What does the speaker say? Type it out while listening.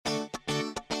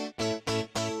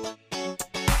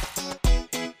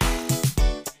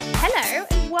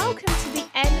welcome to the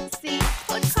NC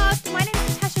podcast. My name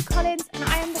is Natasha Collins and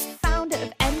I am the founder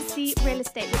of NC Real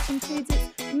Estate, which includes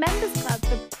its members club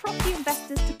for property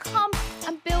investors to come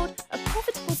and build a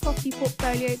profitable property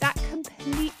portfolio that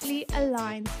completely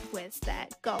aligns with their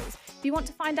goals. If you want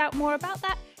to find out more about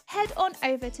that, head on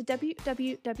over to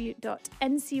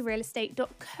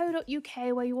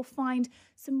www.ncrealestate.co.uk where you will find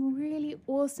some really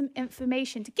awesome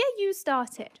information to get you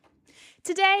started.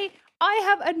 Today, I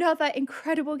have another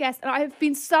incredible guest and I have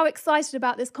been so excited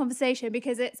about this conversation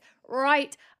because it's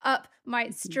right up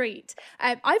my street.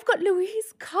 I've got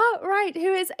Louise Cartwright,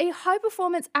 who is a high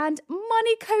performance and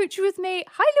money coach with me.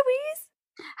 Hi, Louise.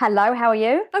 Hello, how are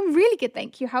you? I'm really good,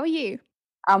 thank you. How are you?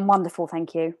 I'm wonderful,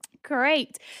 thank you.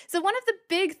 Great. So one of the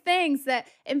big things that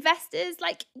investors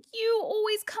like you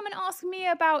always come and ask me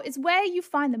about is where you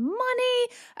find the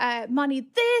money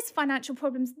this, financial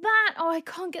problems that. Oh, I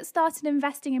can't get started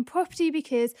investing in property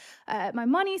because my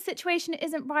money situation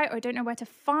isn't right, or I don't know where to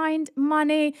find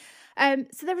money.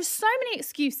 So there are so many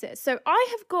excuses. So I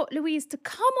have got Louise to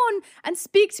come on and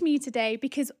speak to me today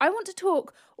because I want to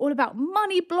talk all about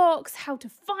money blocks, how to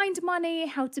find money,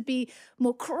 how to be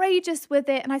more courageous with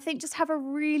it. And I think just have a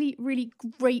really, really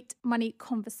great money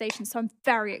conversation. So I'm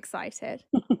very excited.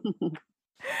 So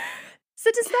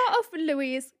to start off with,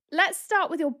 Louise, let's start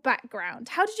with your background.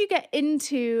 How did you get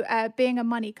into being a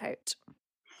money coach?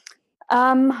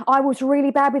 I was really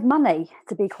bad with money,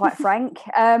 to be quite frank.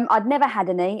 I'd never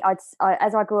had any.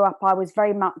 As I grew up, I was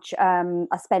very much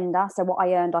a spender. So what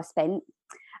I earned, I spent.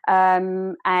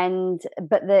 It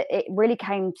really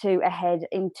came to a head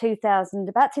in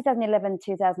 2011,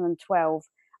 2012.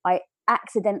 I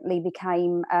accidentally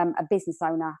became a business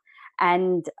owner.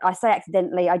 And I say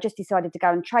accidentally, I just decided to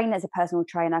go and train as a personal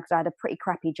trainer because I had a pretty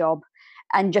crappy job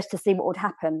and just to see what would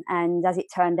happen. And as it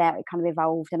turned out, it kind of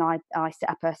evolved and I set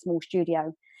up a small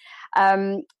studio.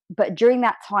 But during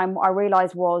that time, what I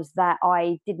realised was that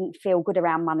I didn't feel good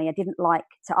around money. I didn't like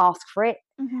to ask for it.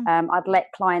 Mm-hmm. I'd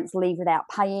let clients leave without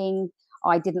paying.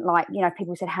 I didn't like,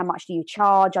 people said, how much do you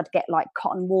charge? I'd get like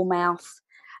cotton wool mouth,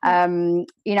 and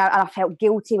I felt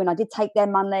guilty when I did take their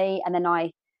money. And then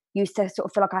I used to sort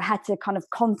of feel like I had to kind of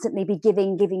constantly be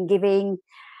giving.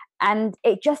 And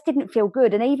it just didn't feel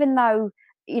good. And even though,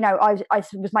 I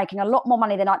was making a lot more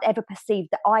money than I'd ever perceived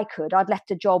that I could, I'd left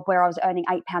a job where I was earning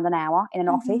 £8 an hour in an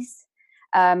mm-hmm. office.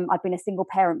 I'd been a single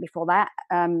parent before that,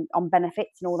 on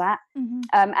benefits and all that.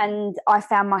 Mm-hmm. And I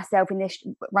found myself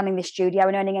running this studio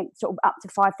and earning sort of up to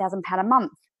 £5,000 a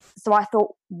month. So I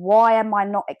thought, why am I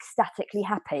not ecstatically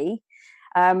happy?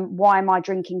 Why am I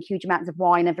drinking huge amounts of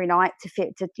wine every night to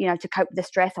cope with the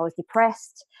stress? I was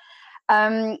depressed.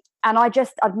 And I'd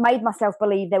made myself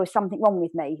believe there was something wrong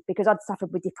with me because I'd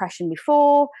suffered with depression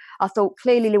before. I thought,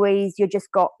 clearly, Louise, you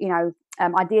just got,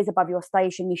 ideas above your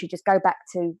station. You should just go back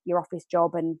to your office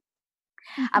job. And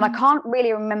I can't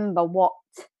really remember what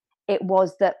it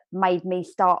was that made me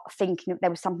start thinking that there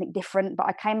was something different. But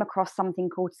I came across something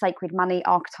called Sacred Money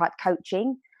Archetype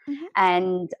Coaching. Mm-hmm.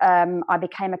 And I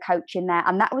became a coach in that.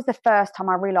 And that was the first time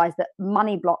I realised that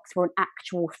money blocks were an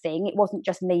actual thing. It wasn't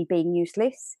just me being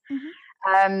useless. Mm-hmm.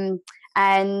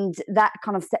 And that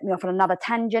kind of set me off on another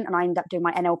tangent. And I ended up doing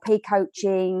my NLP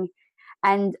coaching.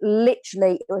 And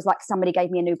literally, it was like somebody gave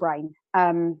me a new brain.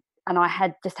 And I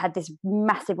had just had this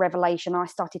massive revelation. I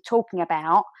started talking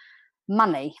about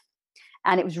money.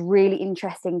 And it was really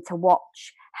interesting to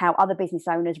watch how other business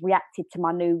owners reacted to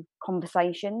my new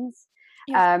conversations.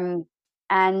 Yeah.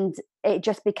 And it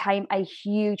just became a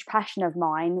huge passion of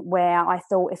mine where I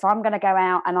thought, if I'm going to go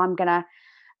out and I'm going to,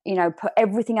 put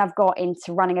everything I've got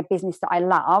into running a business that I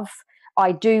love,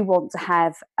 I do want to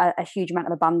have a huge amount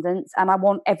of abundance and I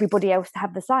want everybody else to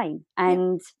have the same.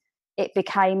 And it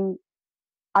became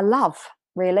a love,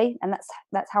 really. And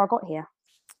that's how I got here.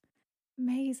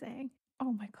 Amazing.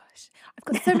 Oh my gosh. I've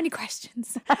got so many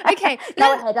questions. Okay.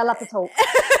 Go ahead. I love to talk.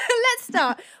 Let's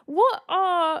start. What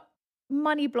are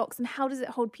money blocks and how does it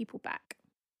hold people back?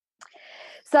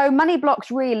 So money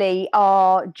blocks really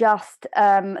are just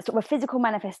sort of a physical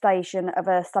manifestation of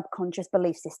a subconscious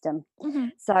belief system. Mm-hmm.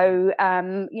 So,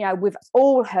 we've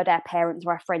all heard our parents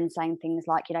or our friends saying things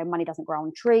like, money doesn't grow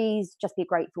on trees, just be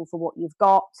grateful for what you've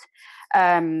got.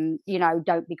 Don't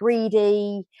be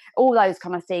greedy, all those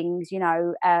kind of things,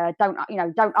 don't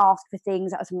ask for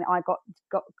things. That was something that I got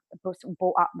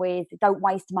brought up with. Don't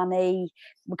waste money.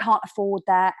 We can't afford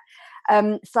that.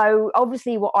 So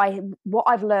obviously what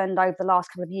I've learned over the last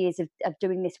couple of years of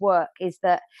doing this work is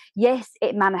that, yes,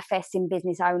 it manifests in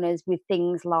business owners with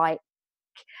things like,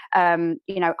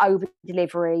 over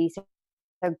delivery. So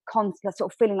constant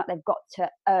sort of feeling like they've got to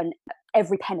earn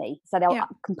every penny. So they'll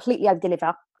completely over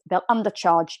deliver. they'll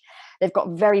undercharge. They've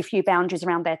got very few boundaries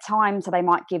around their time, so they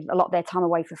might give a lot of their time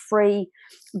away for free.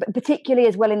 But particularly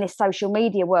as well in this social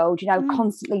media world,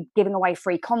 constantly giving away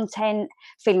free content,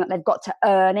 feeling like they've got to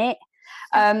earn it.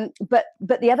 But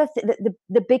the other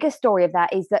the bigger story of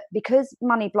that is that because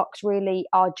money blocks really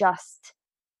are just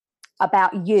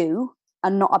about you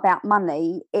and not about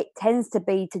money, it tends to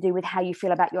be to do with how you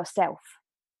feel about yourself.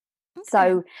 Okay.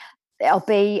 So it'll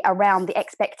be around the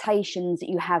expectations that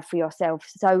you have for yourself.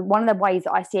 So one of the ways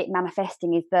that I see it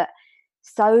manifesting is that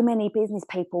so many business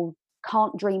people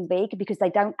can't dream big because they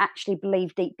don't actually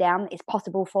believe deep down it's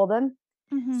possible for them.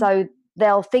 Mm-hmm. So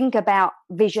they'll think about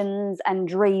visions and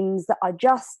dreams that are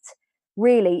just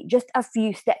really just a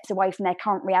few steps away from their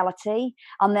current reality,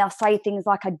 and they'll say things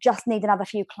like, I just need another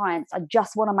few clients, I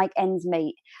just want to make ends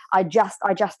meet, I just,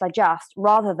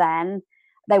 rather than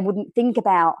they wouldn't think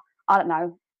about, I don't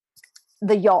know,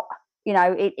 the yacht,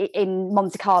 in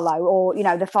Monte Carlo, or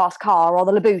the fast car, or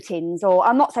the Louboutins. Or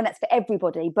I'm not saying that's for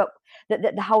everybody, but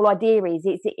the whole idea is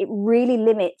it really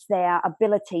limits their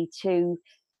ability to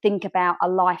think about a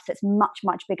life that's much,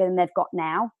 much bigger than they've got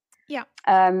now. Yeah.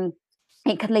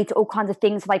 It can lead to all kinds of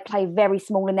things. So they play very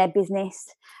small in their business,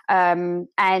 and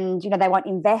they won't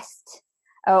invest.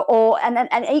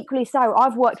 And equally so,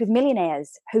 I've worked with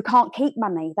millionaires who can't keep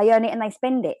money. They earn it and they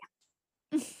spend it.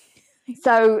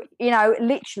 So,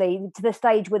 literally to the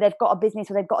stage where they've got a business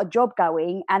or they've got a job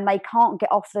going and they can't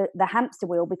get off the hamster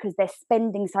wheel because they're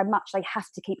spending so much, they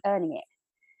have to keep earning it.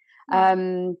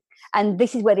 And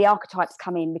this is where the archetypes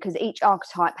come in, because each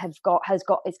archetype has got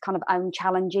its kind of own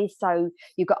challenges. So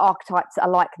you've got archetypes that are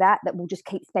like that will just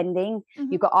keep spending.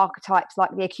 Mm-hmm. You've got archetypes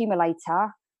like the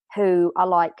accumulator, who are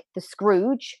like the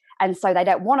Scrooge, and so they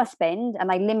don't want to spend and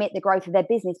they limit the growth of their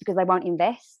business because they won't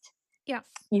invest. Yeah.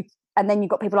 And then you've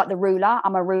got people like the ruler.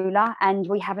 I'm a ruler, and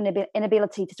we have an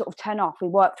inability to sort of turn off. We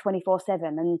work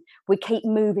 24/7 and we keep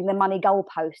moving the money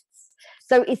goalposts.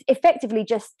 So it's effectively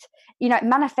just, it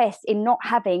manifests in not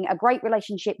having a great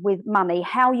relationship with money,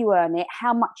 how you earn it,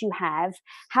 how much you have,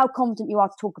 how confident you are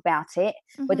to talk about it,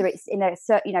 mm-hmm. whether it's in a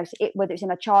certain, whether it's in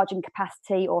a charging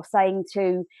capacity or saying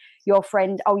to your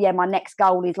friend, oh yeah, my next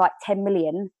goal is like 10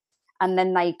 million. And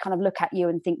then they kind of look at you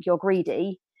and think you're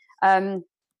greedy. And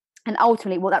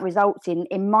ultimately what that results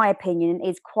in my opinion,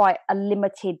 is quite a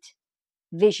limited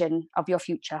vision of your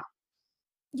future.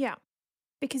 Yeah,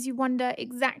 because you wonder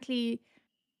exactly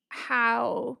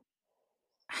how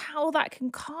that can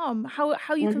come, how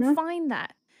you mm-hmm. can find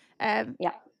that.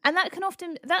 Yeah. And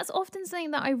that's often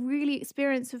something that I really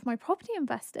experience with my property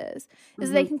investors, is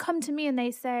mm-hmm. they can come to me and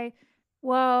they say,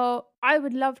 well, I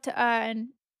would love to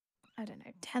earn, I don't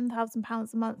know,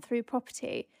 £10,000 a month through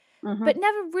property. Mm-hmm. But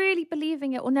never really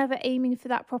believing it or never aiming for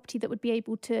that property that would be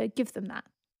able to give them that.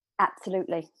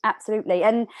 Absolutely.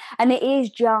 And it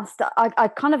is just, I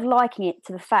kind of liken it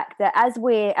to the fact that as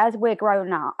we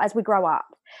grow up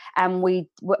and we're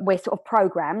sort of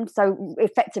programmed. So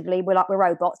effectively we're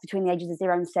robots between the ages of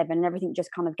 0 and 7, and everything just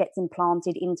kind of gets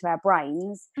implanted into our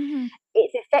brains. Mm-hmm.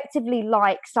 It's effectively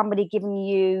like somebody giving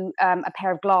you a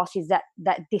pair of glasses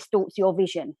that distorts your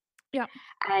vision. Yeah.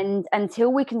 And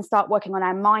until we can start working on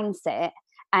our mindset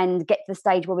and get to the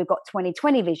stage where we've got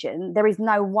 20/20 vision, there is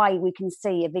no way we can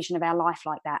see a vision of our life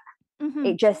like that. Mm-hmm.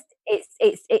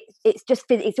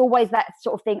 It's always that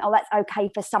sort of thing. Oh, that's okay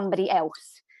for somebody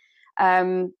else.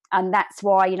 And that's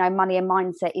why, money and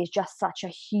mindset is just such a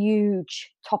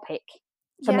huge topic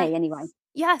for me anyway.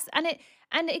 Yes.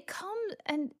 And it comes,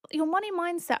 and your money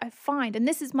mindset, I find, and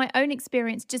this is my own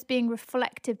experience just being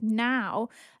reflective now,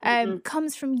 mm-hmm.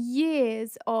 comes from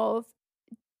years of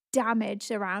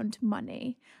damage around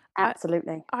money.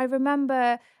 Absolutely. I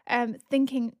remember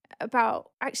thinking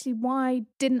about, actually, why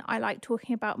didn't I like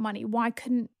talking about money? Why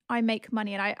couldn't I make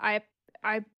money? And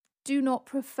I do not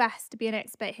profess to be an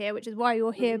expert here, which is why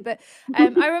you're here. But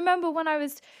I remember when I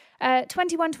was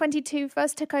 21, 22,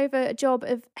 first took over a job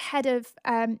of head of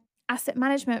asset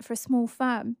management for a small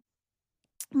firm.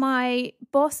 My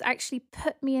boss actually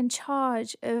put me in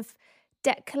charge of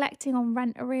debt collecting on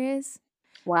rent arrears.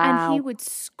 Wow. And he would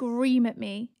scream at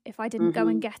me if I didn't mm-hmm. go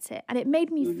and get it. And it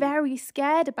made me mm-hmm. very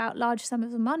scared about large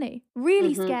sums of money,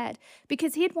 really mm-hmm. scared,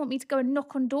 because he'd want me to go and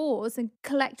knock on doors and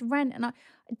collect rent. And I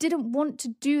didn't want to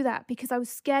do that because I was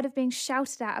scared of being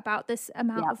shouted at about this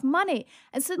amount of money.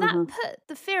 And so that mm-hmm. put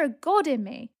the fear of God in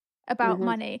me about mm-hmm.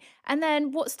 money. And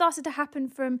then what started to happen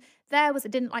from there was I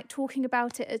didn't like talking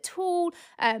about it at all,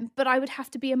 but I would have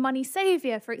to be a money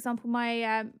savior. For example,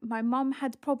 my mum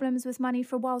had problems with money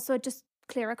for a while, so I just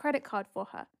clear a credit card for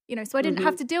her, so I didn't mm-hmm.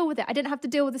 have to deal with it. I didn't have to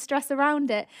deal with the stress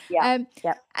around it. And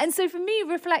so for me,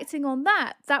 reflecting on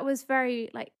that was very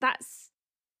like, that's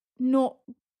not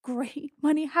great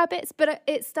money habits, but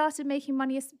it started making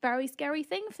money a very scary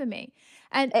thing for me.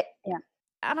 And Yeah.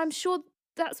 and I'm sure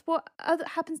that's what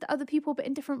happens to other people, but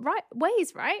in different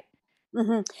ways, right?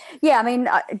 Hmm. Yeah, I mean,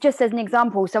 just as an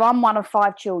example, so I'm one of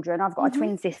 5 children. I've got a Mm-hmm.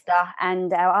 twin sister,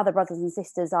 and our other brothers and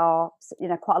sisters are,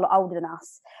 quite a lot older than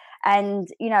us. And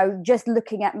just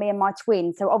looking at me and my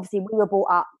twin, so obviously we were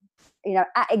brought up,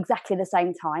 at exactly the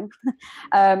same time,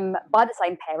 by the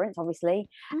same parents, obviously,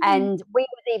 Mm-hmm. and we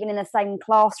was even in the same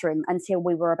classroom until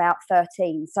we were about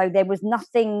 13. So there was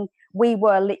nothing. We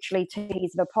were literally two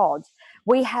peas of a pod.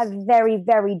 We have very,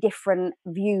 very different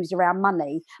views around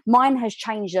money. Mine has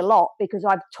changed a lot because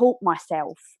I've taught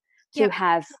myself to Yep.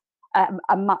 have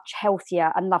a much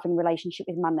healthier and loving relationship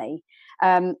with money.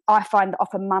 I find that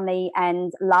often money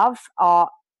and love are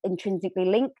intrinsically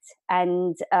linked,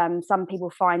 and some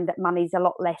people find that money's a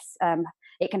lot less,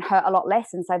 it can hurt a lot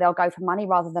less, and so they'll go for money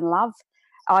rather than love.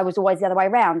 I was always the other way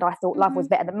around. I thought love Mm-hmm. was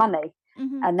better than money,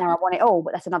 Mm-hmm. and now I want it all,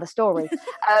 but that's another story.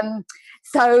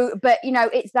 But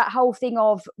it's that whole thing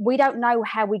of, we don't know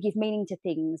how we give meaning to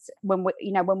things when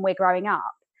we're growing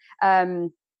up.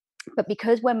 But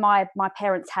because when my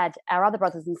parents had our other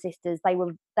brothers and sisters, they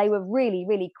were really,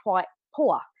 really quite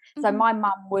poor. So Mm-hmm. my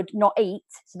mum would not eat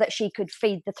so that she could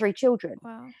feed the 3 children.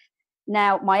 Wow.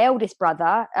 Now, my eldest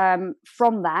brother,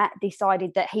 from that,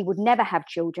 decided that he would never have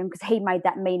children, because he made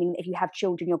that meaning that if you have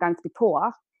children, you're going to be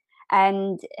poor.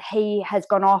 And he has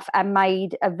gone off and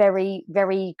made a very,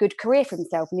 very good career for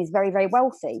himself, and he's very, very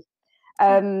wealthy.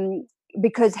 Yeah.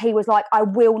 Because he was like, I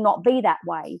will not be that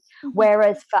way. Mm-hmm.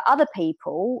 Whereas for other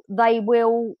people, they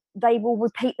will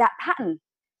repeat that pattern.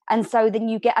 And so then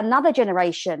you get another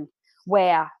generation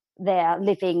where they're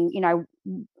living,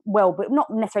 well, but not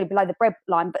necessarily below the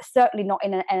breadline, but certainly not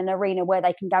in an arena where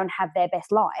they can go and have their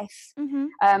best life. Mm-hmm.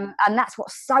 And that's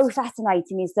what's so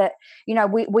fascinating, is that,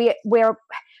 we're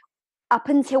up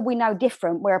until we know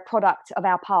different, we're a product of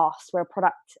our past. We're a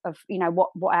product of,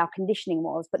 what our conditioning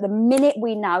was. But the minute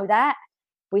we know that,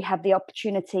 we have the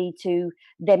opportunity to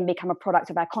then become a product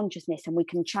of our consciousness, and we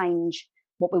can change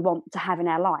what we want to have in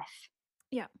our life.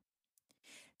 Yeah.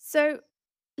 So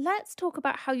let's talk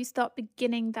about how you start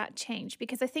beginning that change,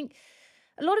 because I think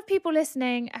a lot of people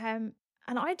listening, and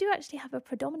I do actually have a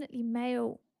predominantly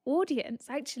male audience.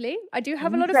 Actually, I do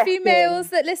have a lot of females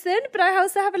Interesting. that listen, but I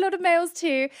also have a lot of males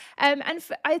too.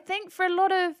 I think for a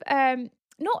lot of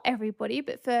not everybody,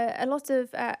 but for a lot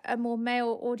of a more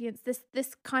male audience,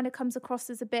 this kind of comes across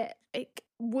as a bit like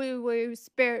woo woo,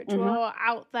 spiritual, Hmm.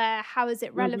 out there. How is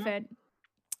it Hmm. relevant?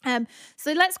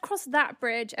 So let's cross that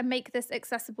bridge and make this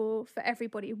accessible for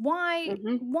everybody. Why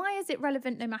Hmm. why is it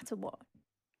relevant no matter what?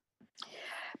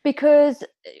 Because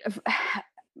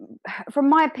from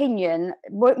my opinion,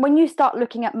 when you start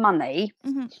looking at money,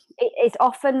 Mm-hmm. it's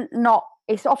often not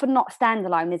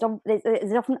standalone.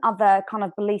 There's often other kind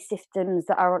of belief systems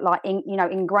that are like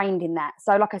ingrained in that.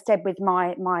 So like I said, with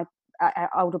my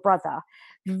older brother,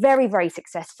 very, very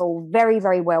successful, very,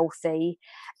 very wealthy,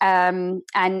 and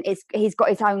he's got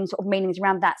his own sort of meanings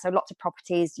around that. So lots of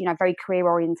properties, very career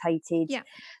orientated. Yeah.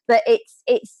 But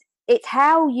it's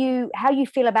how you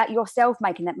feel about yourself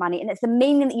making that money, and it's the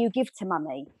meaning that you give to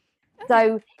money. Okay.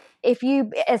 So if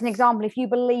you, as an example, if you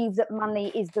believe that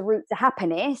money is the route to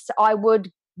happiness, I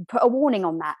would put a warning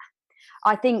on that.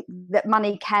 I think that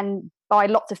money can buy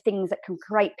lots of things that can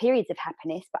create periods of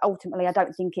happiness, but ultimately I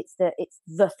don't think it's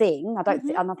the thing.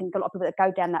 Mm-hmm. And I think a lot of people that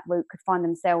go down that route could find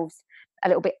themselves a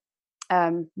little bit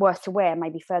worse to wear,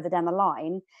 maybe further down the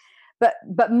line.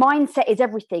 But mindset is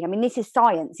everything. I mean, this is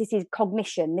science. This is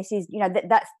cognition. This is,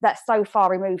 that's so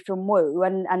far removed from woo,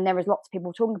 and there is lots of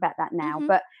people talking about that now. Mm-hmm.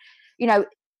 But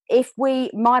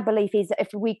my belief is that if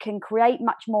we can create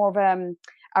much more of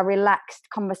a relaxed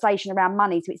conversation around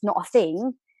money, so it's not a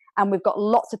thing, and we've got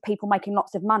lots of people making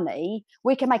lots of money,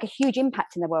 we can make a huge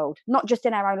impact in the world, not just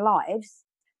in our own lives,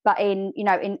 but in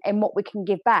what we can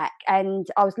give back. And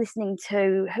I was listening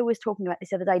to, who was talking about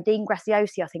this the other day, Dean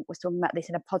Graciosi, I think, was talking about this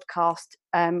in a podcast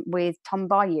with Tom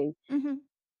Bayou. Mm-hmm.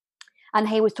 And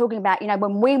he was talking about,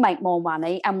 when we make more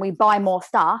money and we buy more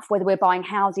stuff, whether we're buying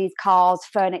houses, cars,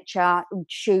 furniture,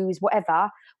 shoes, whatever,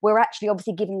 we're actually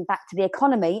obviously giving back to the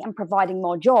economy and providing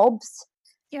more jobs.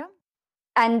 Yeah.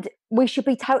 And we should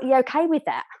be totally okay with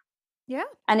that. Yeah.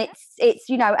 And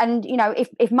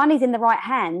if money's in the right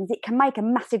hands, it can make a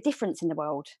massive difference in the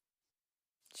world.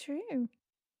 True.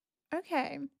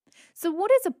 Okay. So what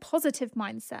is a positive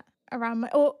mindset around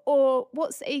or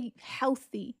what's a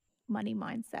healthy money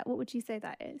mindset? What would you say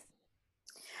that is?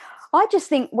 I just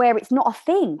think where it's not a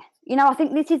thing. I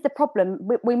think this is the problem.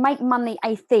 We make money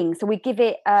a thing, so we give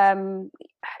it something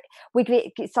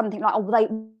like,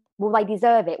 oh, will they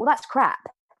deserve it? Well, that's crap,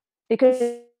 because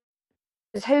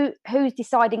who's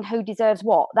deciding who deserves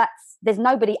what? There's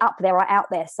nobody up there or out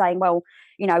there saying, well,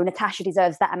 Natasha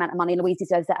deserves that amount of money, Louise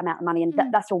deserves that amount of money, and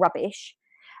that's all rubbish.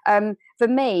 For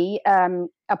me,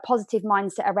 a positive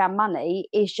mindset around money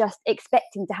is just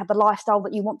expecting to have the lifestyle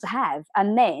that you want to have,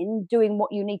 and then doing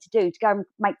what you need to do to go and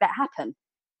make that happen.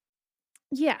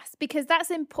 Yes, because that's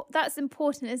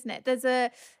important, isn't it?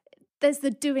 There's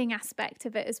the doing aspect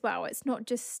of it as well. It's not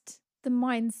just the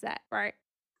mindset, right?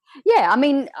 Yeah, I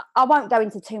mean, I won't go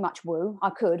into too much woo. I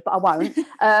could, but I won't.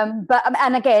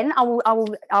 And again, I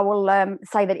will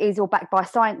say that it is all backed by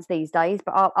science these days.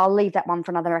 But I'll leave that one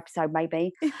for another episode,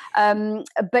 maybe.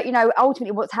 But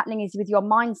ultimately, what's happening is with your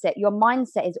mindset. Your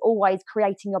mindset is always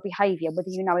creating your behaviour, whether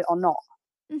you know it or not.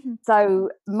 Mm-hmm. So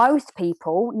most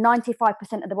people,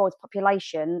 95% of the world's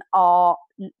population, are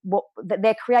what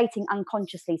they're creating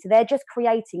unconsciously. So they're just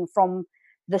creating from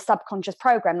the subconscious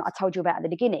program that I told you about at the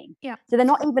beginning. Yeah. So they're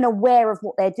not even aware of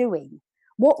what they're doing.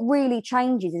 What really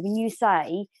changes is when you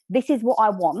say, this is what I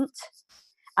want,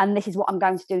 and this is what I'm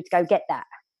going to do to go get that.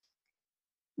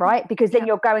 Right? Because then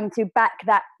you're going to back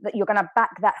that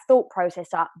thought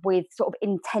process up with sort of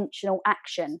intentional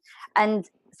action. And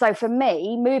so for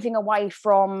me, moving away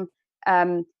from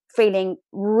feeling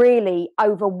really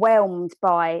overwhelmed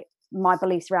by my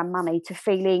beliefs around money to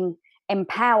feeling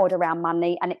empowered around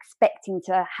money and expecting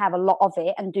to have a lot of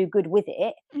it and do good with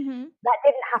it, that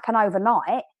didn't happen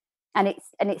overnight, and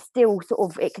it's still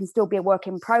it can still be a work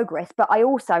in progress. But I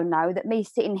also know that me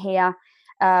sitting here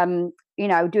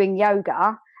doing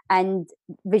yoga and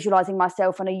visualizing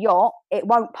myself on a yacht, it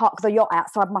won't park the yacht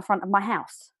outside my front of my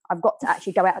house. I've got to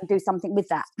actually go out and do something with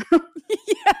that.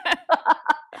 Yeah.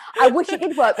 I wish it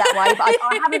did work that way, but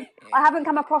I haven't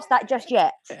come across that just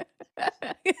yet.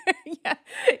 Yeah,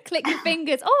 click your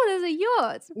fingers. Oh, there's a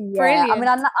yacht. Yeah, brilliant. I mean,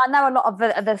 I know a lot of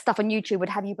the stuff on YouTube would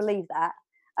have you believe that.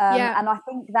 And I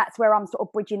think that's where I'm sort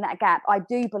of bridging that gap. I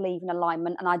do believe in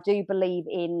alignment, and I do believe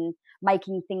in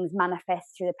making things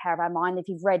manifest through the power of our mind. If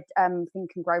you've read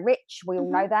Think and Grow Rich, we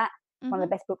all know that. One of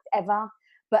the best books ever.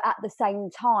 But at the same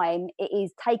time, it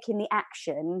is taking the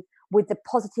action with the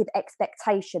positive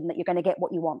expectation that you're going to get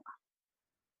what you want.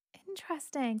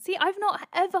 Interesting. See, I've not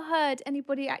ever heard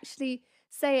anybody actually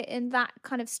say it in that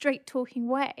kind of straight talking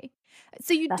way.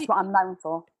 So that's what I'm known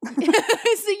for.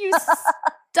 So you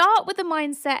start with the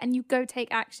mindset and you go take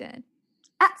action.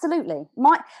 Absolutely.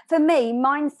 For me,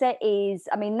 mindset is,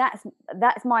 I mean, that's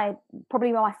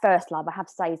probably my first love, I have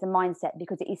to say, is the mindset,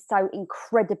 because it is so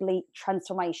incredibly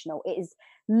transformational. It has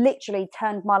literally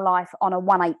turned my life on a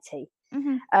 180.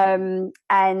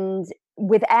 And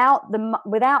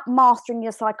without mastering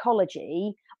your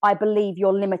psychology, I believe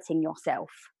you're limiting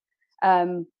yourself,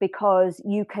 because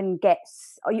you can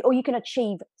you can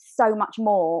achieve so much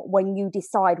more when you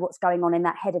decide what's going on in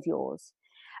that head of yours.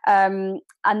 And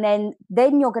then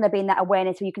you're going to be in that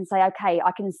awareness where you can say, okay,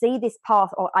 I can see this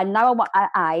path, or I know I want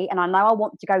A and I know I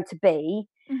want to go to B.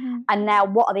 And now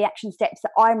what are the action steps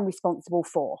that I'm responsible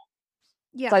for?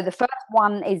 Yeah. So the first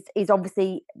one is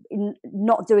obviously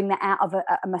not doing that out of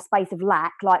a space of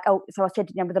lack. Like, so I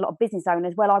said, with a lot of business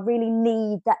owners, well, I really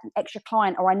need that extra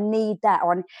client, or I need that,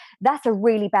 that's a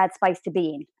really bad space to be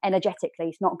in energetically.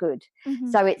 It's not good.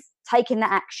 So it's taking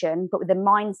that action, but with the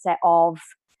mindset of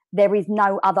there is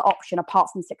no other option apart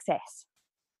from success.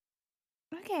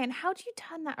 Okay, and how do you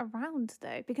turn that around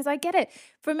though? Because I get it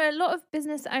from a lot of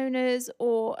business owners,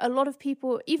 or a lot of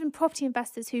people, even property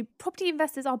investors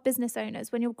are business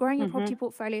owners. When you're growing a property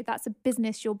portfolio, that's a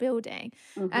business you're building.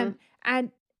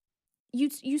 And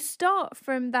you start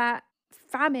from that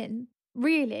famine,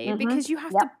 really, because you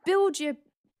have to build your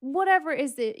whatever it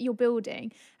is that you're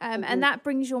building, and that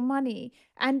brings your money.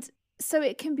 And so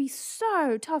it can be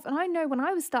so tough. And I know when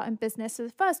I was starting business, for the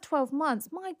first 12 months,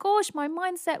 my gosh, my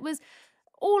mindset was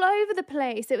all over the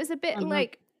place. It was a bit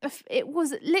like, it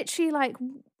was literally like,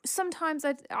 sometimes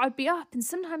I'd be up and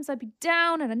sometimes I'd be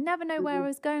down, and I never know where I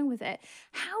was going with it.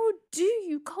 How do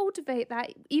you cultivate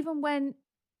that even when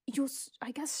you're, I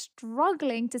guess,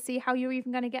 struggling to see how you're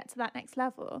even going to get to that next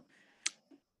level?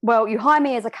 Well, you hire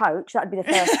me as a coach. That would be the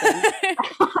first thing.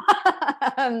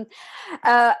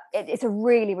 It's a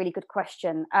really, really good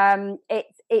question.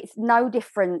 It's no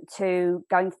different to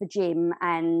going to the gym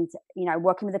and,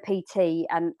 working with a PT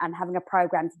and having a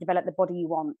program to develop the body you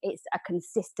want. It's a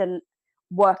consistent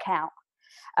workout.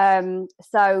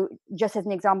 So just as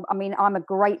an example, I mean, I'm a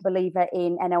great believer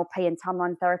in NLP and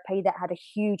timeline therapy. That had a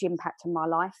huge impact on my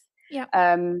life. Yeah.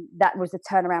 That was the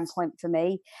turnaround point for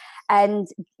me. And,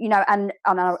 and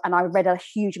I read a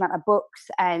huge amount of books,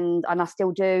 and I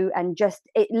still do. And just,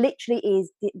 it literally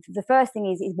is, the first thing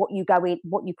is what you go in,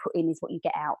 what you put in is what you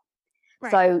get out.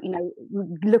 Right. So,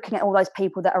 looking at all those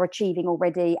people that are achieving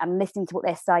already and listening to what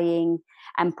they're saying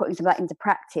and putting some of that into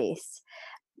practice.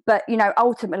 But,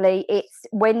 ultimately it's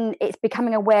when it's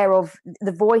becoming aware of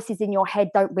the voices in your head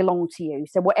don't belong to you.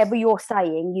 So whatever you're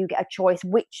saying, you get a choice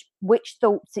which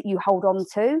thoughts that you hold on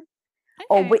to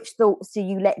or Okay. which thoughts do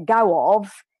you let go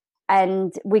of.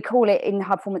 And we call it in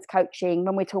high performance coaching,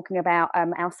 when we're talking about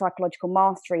our psychological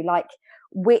mastery, like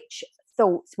which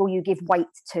thoughts will you give weight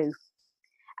to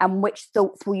and which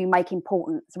thoughts will you make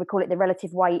important. So we call it the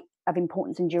relative weight of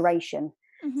importance and duration.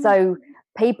 Mm-hmm. So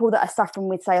people that are suffering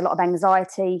with, say, a lot of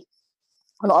anxiety,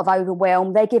 a lot of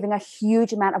overwhelm, they're giving a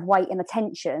huge amount of weight and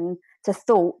attention to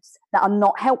thoughts that are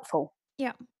not helpful.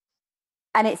 Yeah.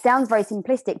 And it sounds very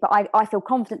simplistic, but I feel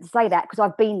confident to say that because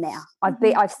I've been there.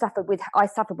 I suffered with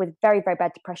very, very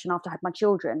bad depression after I had my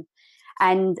children,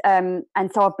 and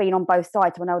so I've been on both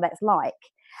sides, so I know what that's like.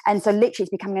 And so literally it's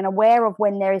becoming aware of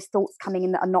when there is thoughts coming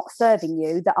in that are not serving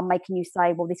you, that are making you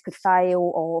say, well, this could fail,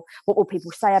 or what will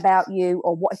people say about you,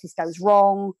 or what if this goes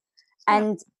wrong?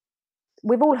 And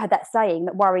we've all had that saying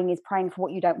that worrying is praying for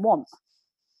what you don't want.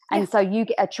 And so you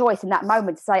get a choice in that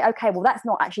moment to say, okay, well, that's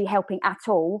not actually helping at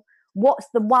all. What's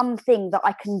the one thing that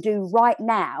I can do right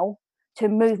now to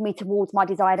move me towards my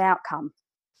desired outcome?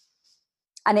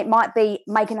 And it might be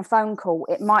making a phone call.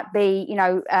 It might be,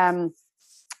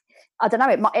 I don't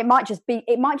know. It might just be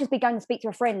going to speak to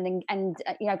a friend and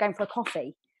going for a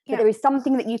coffee. But there is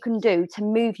something that you can do to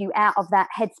move you out of that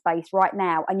headspace right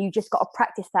now, and you just got to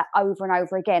practice that over and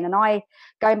over again. And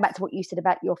going back to what you said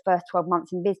about your first 12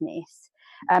 months in business,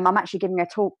 I'm actually giving a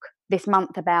talk this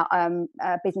month about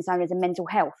business owners and mental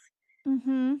health.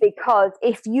 Mm-hmm. Because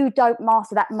if you don't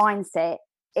master that mindset,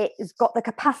 it's got the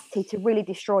capacity to really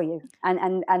destroy you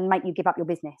and make you give up your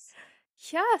business.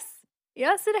 Yes,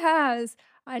 it has.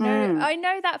 I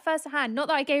know that firsthand. Not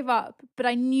that I gave up, but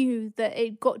I knew that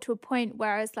it got to a point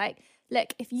where I was like,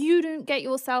 look, if you don't get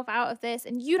yourself out of this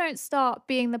and you don't start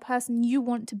being the person you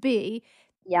want to be,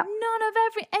 none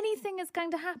of anything is going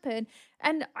to happen.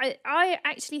 And I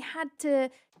actually had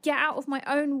to get out of my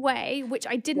own way, which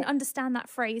I didn't understand that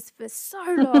phrase for so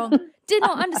long. Did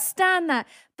not understand that.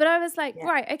 But I was like,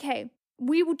 right, okay,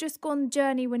 we will just go on the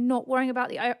journey. We're not worrying about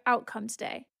the outcome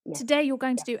today. Today you're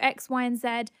going to do X, Y, and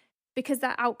Z because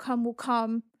that outcome will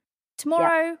come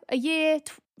tomorrow, a year,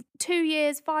 2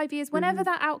 years, 5 years, whenever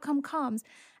that outcome comes.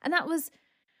 And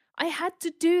I had to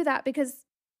do that because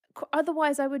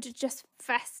otherwise I would have just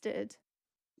festered.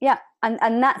 Yeah,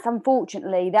 and that's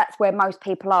unfortunately, that's where most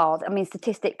people are. I mean,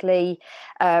 statistically,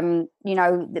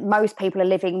 most people are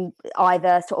living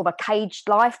either sort of a caged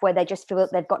life where they just feel that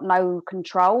they've got no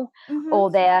control, or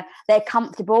they're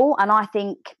comfortable. And I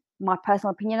think, my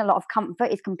personal opinion, a lot of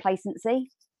comfort is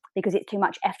complacency because it's too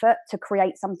much effort to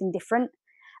create something different.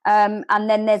 And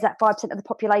then there's that 5% of the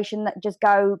population that just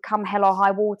go, come hell or high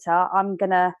water, I'm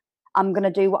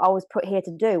gonna do what I was put here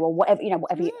to do, or whatever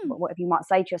you might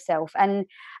say to yourself. And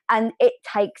it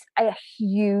takes a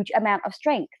huge amount of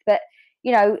strength. But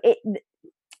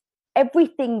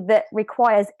everything that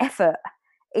requires effort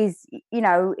is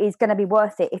going to be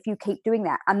worth it if you keep doing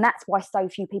that. And that's why so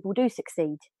few people do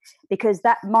succeed, because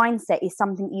that mindset is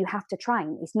something you have to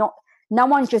train. It's not, no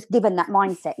one's just given that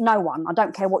mindset. No one. I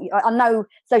don't care what I know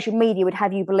social media would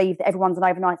have you believe that everyone's an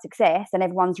overnight success and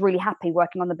everyone's really happy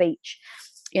working on the beach,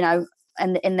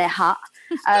 and in their hut.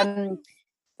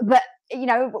 But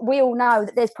we all know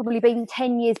that there's probably been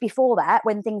 10 years before that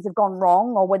when things have gone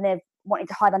wrong, or when they've wanted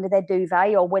to hide under their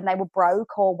duvet, or when they were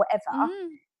broke, or whatever.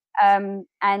 And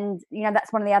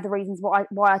that's one of the other reasons why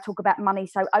I talk about money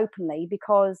so openly,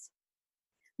 because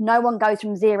no one goes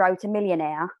from zero to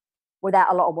millionaire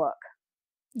without a lot of work.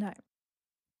 No.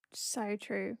 So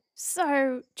true.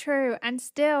 And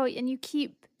still, and you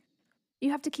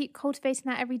have to keep cultivating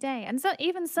that every day. And so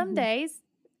even some days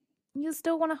you'll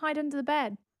still want to hide under the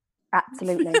bed.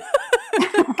 Absolutely.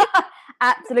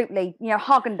 Absolutely.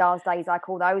 Haagen-Dazs days, I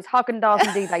call those. Haagen-Dazs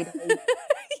and duvet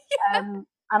days.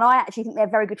 And I actually think they're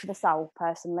very good for the soul,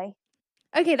 personally.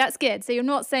 Okay, that's good. So you're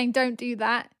not saying don't do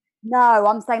that? No,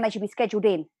 I'm saying they should be scheduled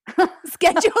in.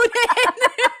 Scheduled in.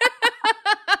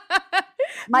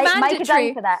 Make a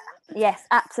day for that. Yes,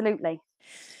 absolutely.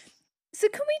 So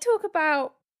can we talk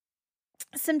about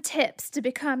some tips to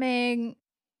becoming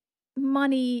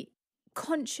money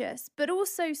conscious, but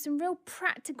also some real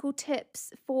practical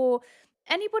tips for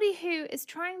anybody who is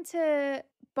trying to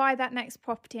buy that next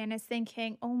property and is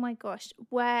thinking, oh my gosh,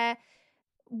 where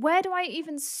do I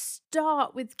even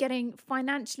start with getting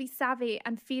financially savvy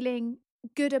and feeling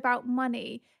good about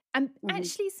money, and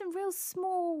actually some real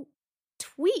small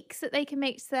tweaks that they can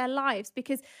make to their lives?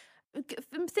 Because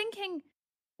I'm thinking,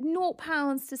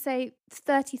 £0 to say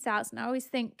 30,000. I always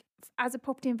think as a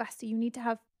property investor, you need to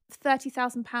have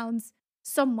 £30,000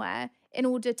 somewhere in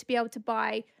order to be able to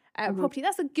buy property.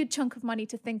 That's a good chunk of money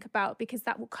to think about, because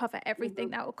that will cover everything.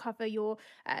 That will cover your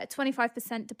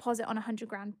 25% deposit on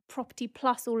 £100,000 property,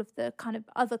 plus all of the kind of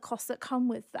other costs that come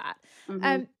with that.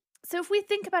 So if we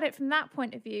think about it from that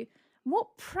point of view,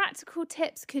 what practical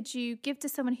tips could you give to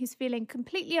someone who's feeling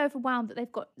completely overwhelmed that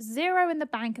they've got zero in the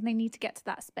bank and they need to get to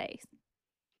that space?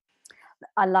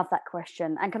 I love that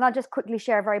question. And can I just quickly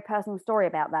share a very personal story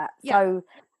about that? Yeah.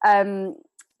 So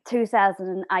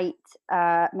 2008,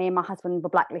 me and my husband were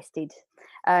blacklisted.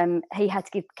 He had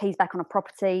to give keys back on a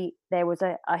property. There was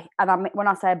when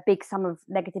I say a big sum of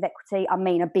negative equity, I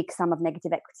mean a big sum of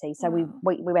negative equity. So we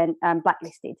went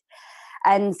blacklisted.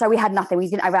 And so we had nothing. We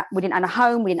didn't own a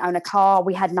home. We didn't own a car.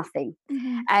 We had nothing.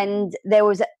 And there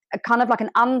was a kind of like an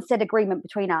unsaid agreement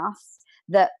between us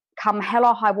that come hell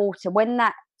or high water, when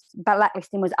that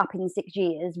blacklisting was up in 6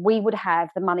 years, we would have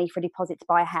the money for a deposit to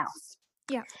buy a house.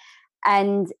 Yeah.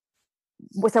 And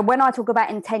so when I talk about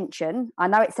intention, I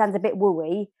know it sounds a bit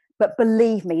wooey, but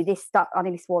believe me, this stuff, I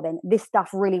nearly swore then, this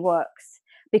stuff really works.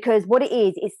 Because what it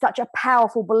is such a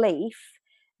powerful belief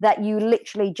that you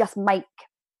literally just make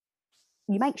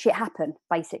shit happen,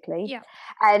 basically. Yeah.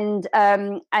 And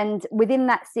within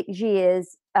that 6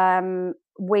 years,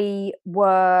 we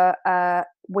were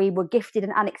gifted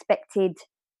an unexpected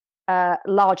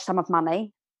large sum of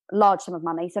money.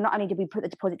 So not only did we put the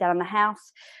deposit down on the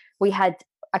house, we had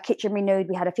a kitchen renewed,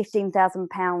 we had a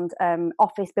 £15,000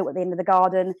 office built at the end of the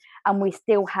garden, and we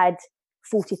still had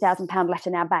 £40,000 left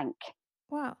in our bank.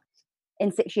 Wow.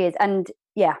 In 6 years. And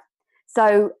yeah,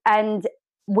 so, and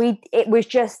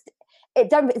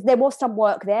there was some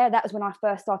work there. That was when I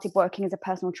first started working as a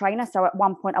personal trainer. So at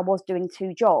one point I was doing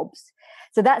 2 jobs.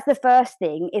 So that's the first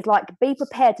thing, is like, be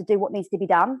prepared to do what needs to be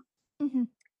done.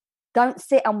 Don't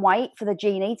sit and wait for the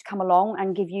genie to come along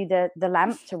and give you the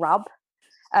lamp to rub.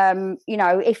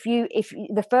 If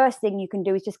the first thing you can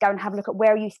do is just go and have a look at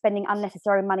where are you spending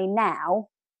unnecessary money now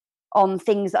on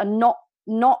things that are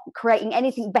not creating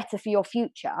anything better for your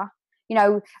future.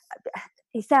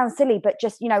 It sounds silly, but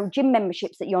just, gym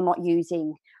memberships that you're not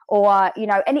using, or,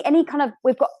 any kind of,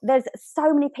 there's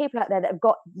so many people out there that have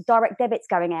got direct debits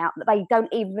going out that they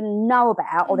don't even know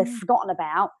about, or they've forgotten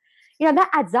about. That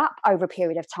adds up over a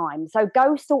period of time. So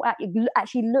go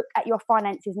actually look at your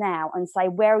finances now and say,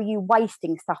 where are you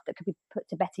wasting stuff that could be put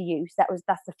to better use?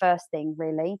 That's the first thing,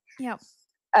 really. Yeah.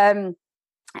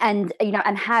 And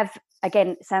have, again,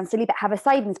 it sounds silly, but have a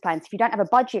savings plan. So if you don't have a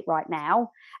budget right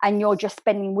now and you're just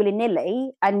spending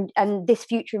willy-nilly, and this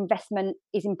future investment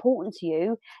is important to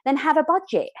you, then have a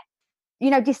budget.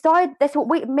 Decide. That's what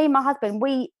me and my husband,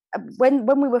 when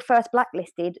we were first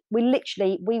blacklisted, we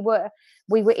were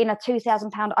in a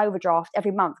 £2,000 overdraft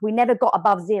every month. We never got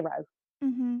above zero.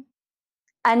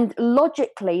 And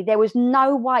logically, there was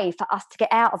no way for us to get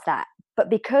out of that. But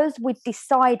because we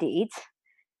decided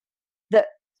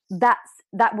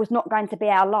that was not going to be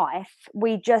our life,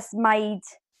 we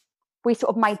sort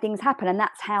of made things happen. And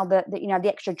that's how the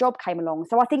extra job came along.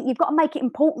 So I think you've got to make it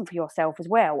important for yourself as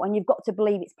well. And you've got to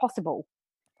believe it's possible.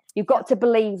 You've got to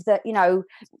believe that,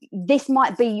 this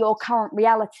might be your current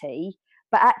reality,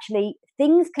 but actually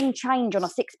things can change on a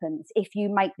sixpence if you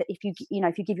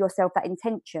give yourself that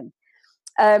intention.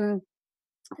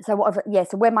 So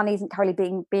where money isn't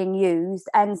currently being used.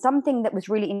 And something that was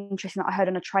really interesting that I heard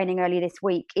on a training earlier this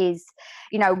week is,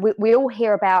 we all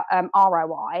hear about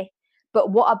ROI,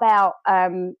 but what about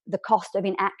the cost of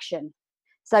inaction?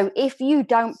 So if you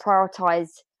don't prioritize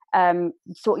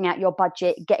sorting out your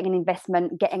budget, getting an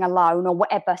investment, getting a loan or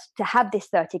whatever to have this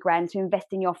 30 grand to invest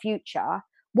in your future,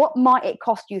 what might it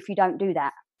cost you if you don't do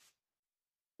that?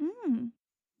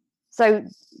 So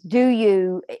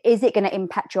is it going to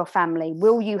impact your family?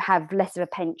 Will you have less of a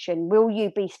pension? Will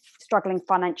you be struggling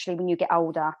financially when you get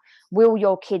older? Will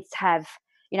your kids have,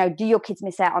 do your kids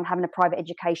miss out on having a private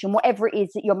education? Whatever it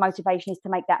is that your motivation is to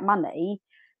make that money,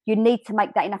 you need to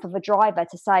make that enough of a driver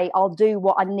to say, I'll do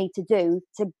what I need to do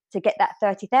to get that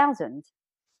 30,000.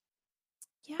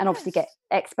 Yes. And obviously get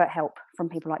expert help from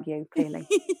people like you, clearly.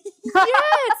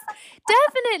 Yes,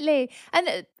 definitely.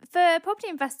 And for property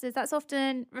investors, that's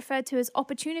often referred to as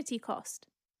opportunity cost.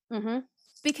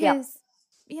 Because,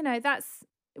 that's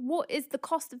what is the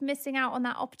cost of missing out on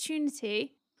that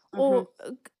opportunity, or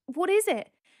what is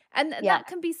it? And that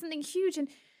can be something huge. And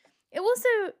it also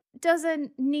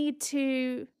doesn't need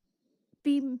to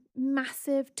be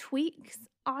massive tweaks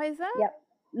either. Yep.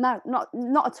 No, not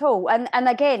at all. And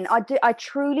again, I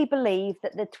truly believe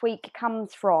that the tweak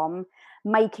comes from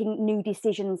making new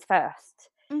decisions first.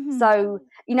 Mm-hmm. So,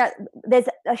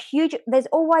 there's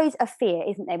always a fear,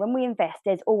 isn't there? When we invest,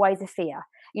 there's always a fear.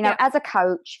 Yeah. As a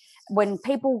coach, when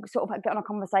people sort of get on a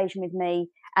conversation with me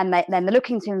and then they're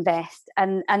looking to invest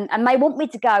and they want me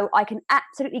to go, I can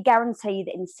absolutely guarantee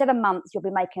that in 7 months, you'll be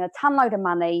making a ton load of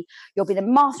money. You'll be the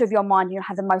master of your mind and you'll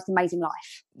have the most amazing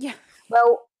life. Yeah.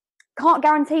 Well, can't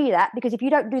guarantee you that, because if you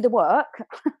don't do the work,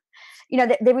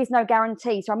 there is no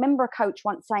guarantee. So I remember a coach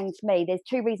once saying to me, there's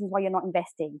 2 reasons why you're not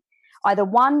investing. Either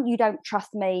one, you don't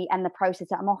trust me and the process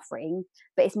that I'm offering,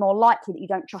 but it's more likely that you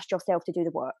don't trust yourself to do the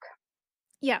work.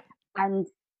 Yeah. And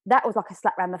that was like a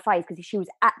slap around the face, because she was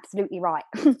absolutely right.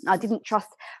 I didn't trust,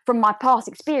 from my past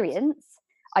experience,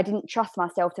 I didn't trust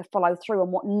myself to follow through on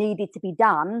what needed to be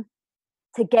done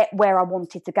to get where I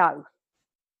wanted to go.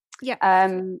 Yeah.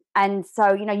 And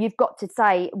so, you've got to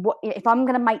say, what if I'm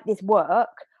going to make this work,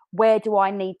 where do I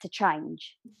need to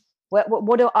change?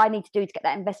 What do I need to do to get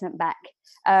that investment back?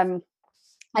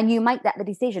 And you make that the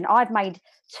decision. I've made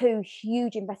 2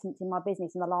 huge investments in my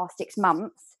business in the last 6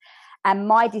 months. And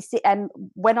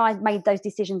when I made those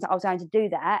decisions that I was going to do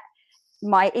that,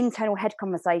 my internal head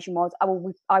conversation was,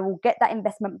 I will get that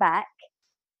investment back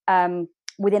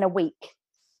within a week.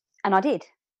 And I did.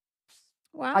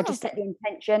 Wow. I just set the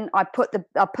intention. I put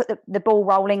the ball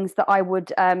rolling so that I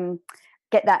would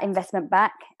get that investment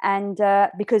back, and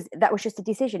because that was just a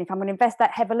decision. If I'm going to invest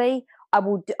that heavily, I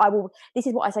will. This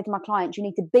is what I say to my clients: you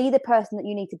need to be the person that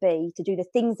you need to be to do the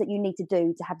things that you need to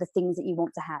do to have the things that you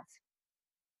want to have.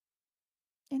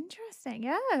 Interesting.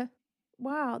 Yeah.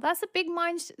 Wow. That's a big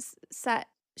mindset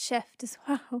shift as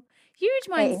well. Huge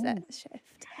mindset shift.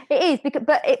 It is, because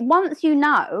once you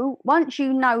know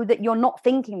that you're not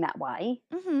thinking that way,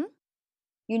 Mm-hmm.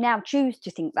 you now choose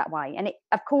to think that way. And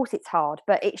of course it's hard,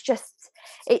 but it just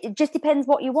depends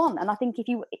what you want. And I think if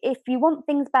you want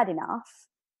things bad enough,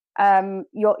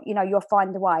 you'll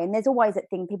find a way. And there's always that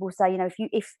thing people say,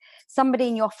 if somebody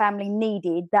in your family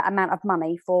needed that amount of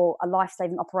money for a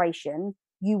life-saving operation,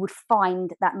 you would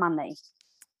find that money.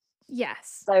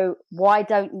 Yes. So why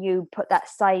don't you put that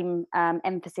same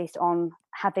emphasis on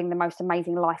having the most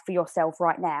amazing life for yourself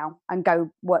right now and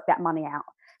go work that money out?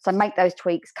 So make those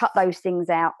tweaks, cut those things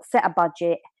out, set a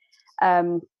budget,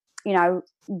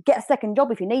 get a second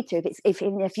job if you need to, if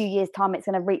in a few years' time it's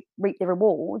going to reap the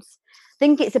rewards. I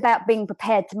think it's about being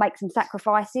prepared to make some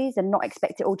sacrifices and not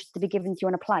expect it all just to be given to you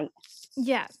on a plate.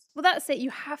 Yeah. Well, that's it. You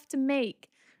have to make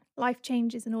life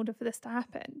changes in order for this to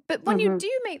happen. But when you do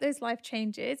make those life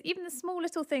changes, even the small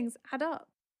little things add up.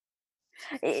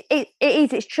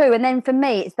 It's true. And then for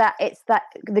me, it's that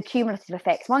the cumulative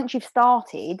effects. Once you've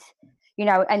started,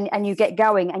 and you get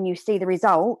going and you see the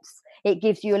results, it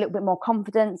gives you a little bit more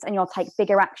confidence, and you'll take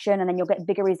bigger action, and then you'll get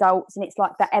bigger results, and it's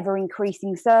like that ever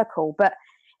increasing circle. But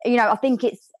I think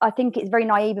it's very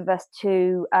naive of us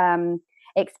to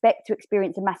expect to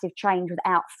experience a massive change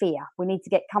without fear. We need to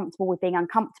get comfortable with being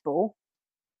uncomfortable,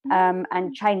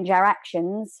 and change our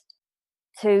actions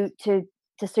to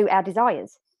suit our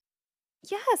desires.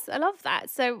 Yes, I love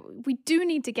that. So we do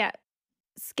need to get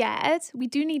scared. We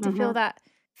do need to feel that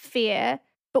fear,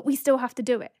 but we still have to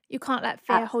do it. You can't let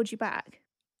fear hold you back.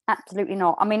 Absolutely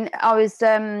not. I mean, I was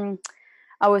on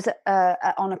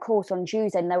a course on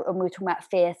Tuesday, and we were talking about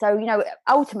fear. So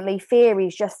ultimately, fear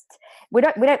is just we're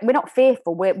not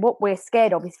fearful. What we're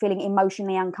scared of is feeling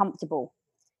emotionally uncomfortable.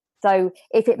 So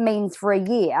if it means for a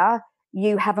year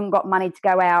you haven't got money to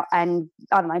go out and,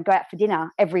 I don't know, go out for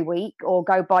dinner every week or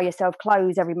go buy yourself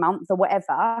clothes every month or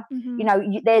whatever,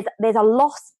 there's a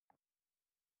loss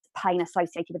pain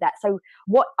associated with that. So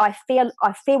what I fear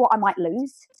what I might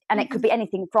lose, and it could be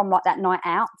anything from like that night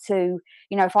out to,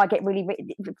 if I get really rich.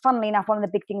 Funnily enough, one of the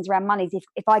big things around money is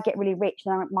if I get really rich,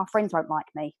 then my friends won't like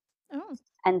me. Oh.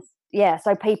 And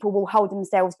so people will hold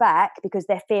themselves back because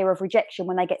their fear of rejection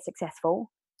when they get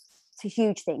successful. It's a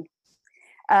huge thing.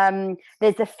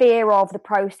 There's the fear of the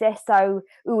process. So,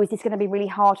 is this going to be really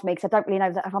hard for me? Because I don't really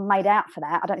know that if I'm made out for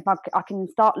that. I don't know if I can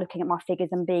start looking at my figures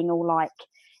and being all like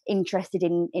interested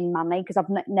in money, because I've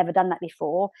never done that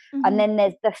before. And then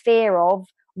there's the fear of,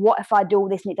 what if I do all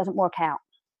this and it doesn't work out?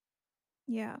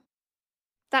 Yeah.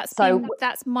 That's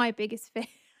my biggest fear.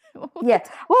 Yeah,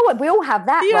 well, we all have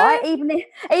that, right?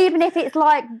 Even if it's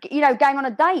like, going on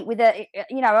a date with a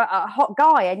hot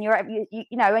guy, and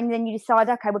and then you decide,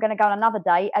 okay, we're going to go on another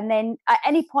date, and then at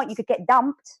any point you could get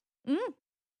dumped,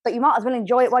 but you might as well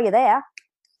enjoy it while you're there.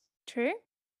 True.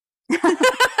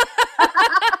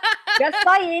 Just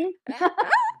saying.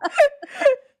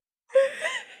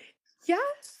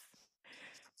 Yes.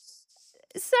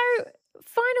 So,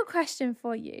 final question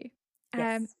for you.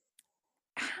 Yes.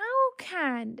 How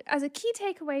can, as a key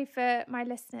takeaway for my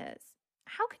listeners,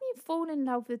 how can you fall in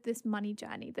love with this money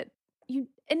journey that you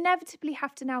inevitably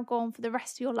have to now go on for the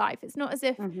rest of your life? It's not as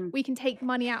if we can take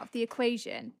money out of the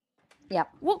equation. Yeah.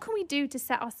 What can we do to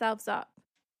set ourselves up?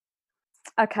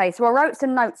 Okay, so I wrote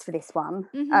some notes for this one.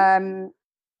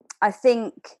 I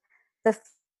think the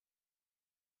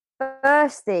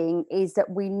first thing is that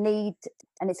we need,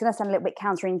 and it's going to sound a little bit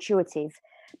counterintuitive,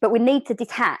 but we need to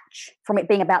detach from it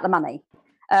being about the money.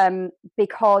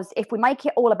 Because if we make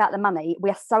it all about the money, we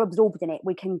are so absorbed in it,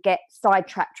 we can get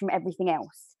sidetracked from everything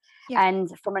else. Yeah. And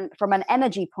from an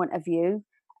energy point of view,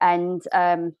 and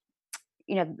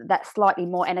that slightly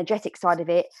more energetic side of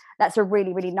it, that's a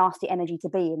really, really nasty energy to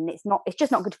be in. It's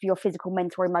just not good for your physical,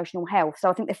 mental, or emotional health. So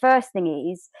I think the first thing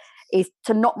is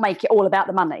to not make it all about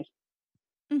the money,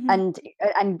 and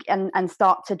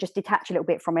start to just detach a little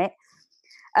bit from it.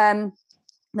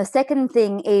 The second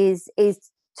thing is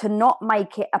to not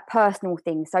make it a personal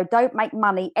thing. So don't make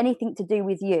money anything to do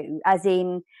with you, as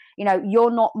in, you're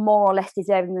not more or less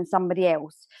deserving than somebody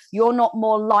else. You're not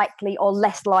more likely or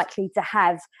less likely to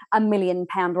have £1 million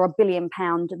or £1 billion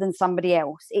than somebody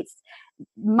else.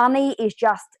 Money is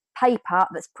just paper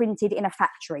that's printed in a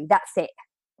factory. That's it.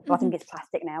 Well, I think it's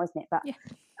plastic now, isn't it? But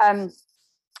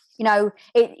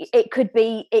it could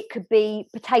be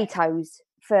potatoes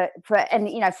for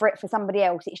somebody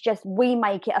else. It's just we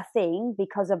make it a thing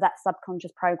because of that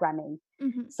subconscious programming.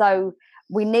 So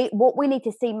what we need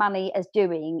to see money as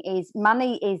doing is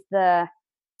money is the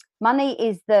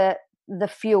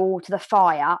fuel to the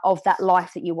fire of that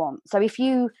life that you want. So if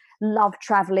you love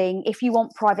traveling, if you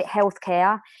want private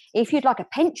healthcare, if you'd like a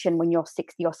pension when you're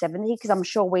 60 or 70, because I'm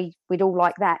sure we'd all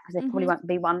like that, because there probably won't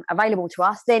be one available to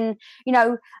us, then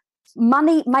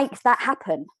money makes that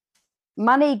happen.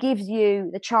 Money gives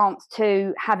you the chance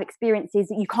to have experiences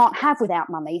that you can't have without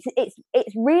money.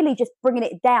 It's really just bringing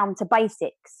it down to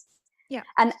basics. Yeah.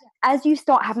 And as you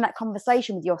start having that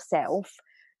conversation with yourself,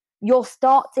 you'll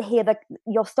start to hear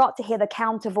the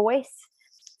counter voice.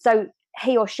 So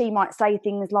he or she might say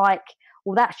things like,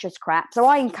 well, that's just crap. So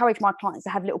I encourage my clients to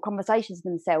have little conversations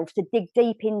with themselves, to dig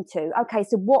deep into, okay,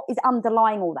 so what is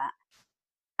underlying all that?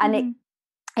 And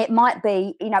it might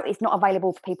be, it's not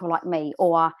available for people like me,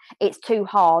 or it's too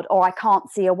hard, or I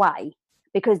can't see a way,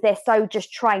 because they're so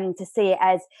just trained to see it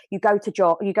as you go to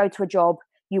a job,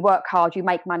 you work hard, you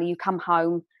make money, you come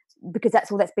home, because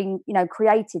that's all that's been,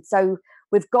 created. So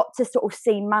we've got to sort of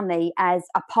see money as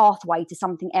a pathway to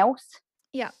something else.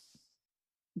 Yeah.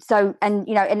 So, and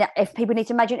if people need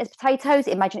to imagine it as potatoes,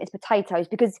 imagine it's potatoes,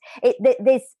 because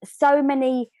there's so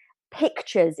many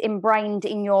pictures ingrained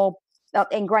in your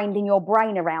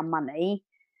brain around money,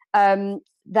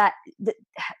 that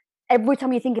every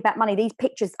time you think about money, these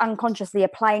pictures unconsciously are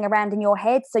playing around in your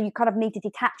head. So you kind of need to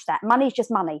detach that. Money is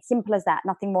just money, simple as that,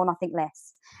 nothing more, nothing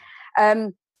less.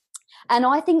 And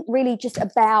I think really just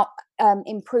about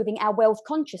improving our wealth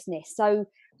consciousness. So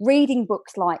reading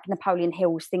books like Napoleon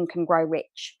Hill's Think and Grow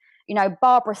Rich.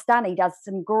 Barbara Stanley does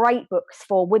some great books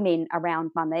for women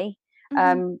around money.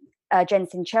 Jen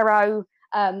Sincero.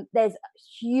 There's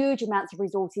huge amounts of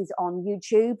resources on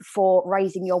YouTube for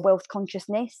raising your wealth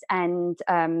consciousness, and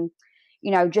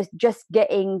just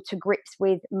getting to grips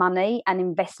with money and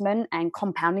investment and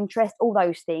compound interest, all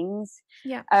those things.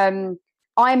 Yeah.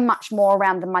 I'm much more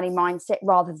around the money mindset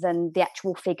rather than the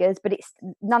actual figures, but it's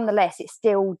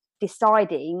still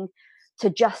deciding to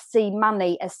just see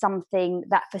money as something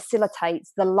that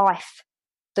facilitates the life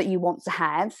that you want to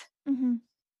have,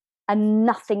 and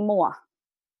nothing more.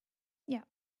 Yeah.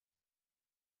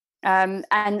 And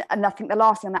I think the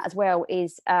last thing on that as well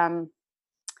is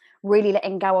really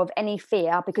letting go of any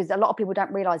fear, because a lot of people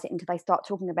don't realize it until they start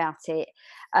talking about it.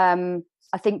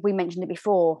 I think we mentioned it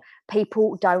before.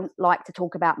 People don't like to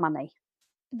talk about money.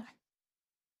 No.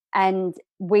 And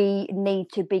we need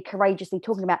to be courageously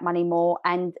talking about money more,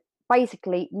 and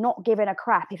basically not giving a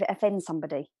crap if it offends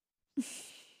somebody.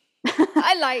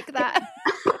 I like that.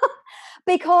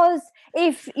 Because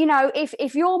if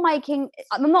you're making,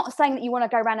 I'm not saying that you want to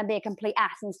go around and be a complete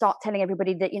ass and start telling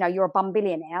everybody that, you're a bum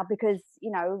billionaire, because,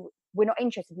 we're not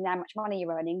interested in how much money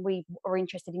you're earning. We are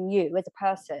interested in you as a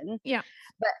person. Yeah.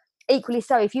 But equally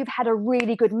so, if you've had a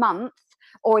really good month,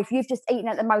 or if you've just eaten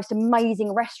at the most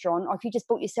amazing restaurant, or if you just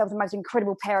bought yourself the most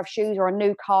incredible pair of shoes or a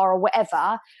new car or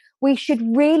whatever, we should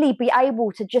really be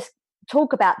able to just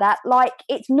talk about that like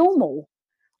it's normal,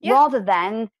 rather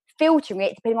than filtering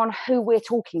it depending on who we're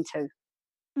talking to.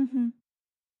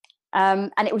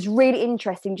 And it was really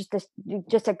interesting just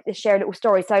to share a little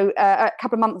story. So a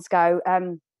couple of months ago,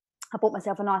 I bought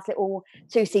myself a nice little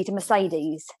 2-seater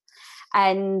Mercedes,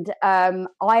 and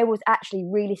I was actually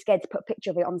really scared to put a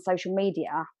picture of it on social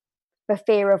media for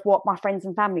fear of what my friends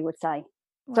and family would say.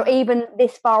 So even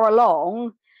this far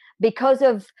along, because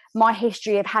of my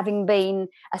history of having been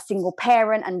a single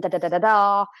parent and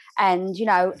and, you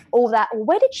know, all that,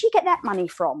 where did she get that money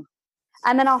from?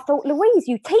 And then I thought, Louise,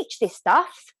 you teach this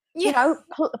stuff, you know,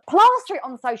 plaster it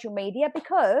on social media,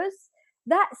 because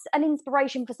that's an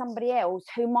inspiration for somebody else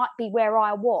who might be where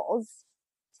I was,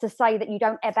 to say that you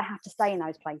don't ever have to stay in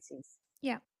those places.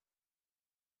 Yeah.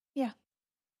 Yeah.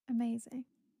 Amazing.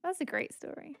 That's a great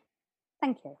story.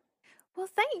 Thank you. Well,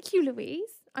 thank you, Louise.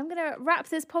 I'm going to wrap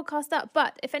this podcast up,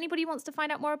 but if anybody wants to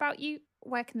find out more about you,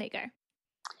 where can they go?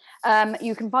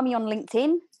 You can find me on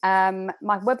LinkedIn.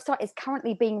 My website is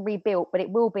currently being rebuilt, but it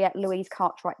will be at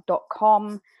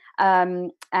louisecartwright.com.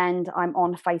 And I'm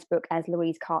on Facebook as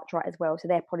Louise Cartwright as well. So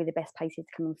they're probably the best places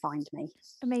to come and find me.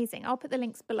 Amazing. I'll put the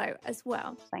links below as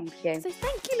well. Thank you. So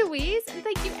thank you, Louise. And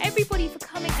thank you, everybody, for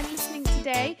coming and listening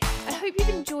today. I hope you've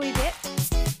enjoyed it.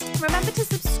 Remember to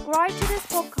subscribe to this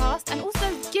podcast and also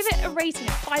give it a rating,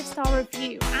 a 5-star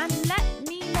review. And let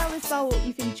me know as well what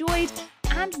you've enjoyed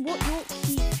and what your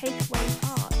key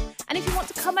takeaways are. And if you want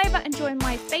to come over and join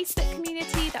my Facebook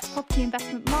community, that's Property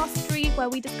Investment Mastery, where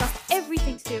we discuss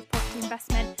everything to do with property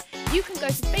investment, you can go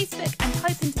to Facebook and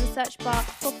type into the search bar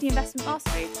Property Investment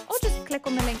Mastery, or just click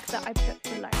on the link that I put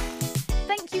below.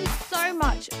 Thank you so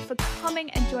much for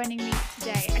coming and joining me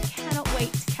today. I cannot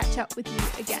wait to catch up with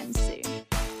you again soon.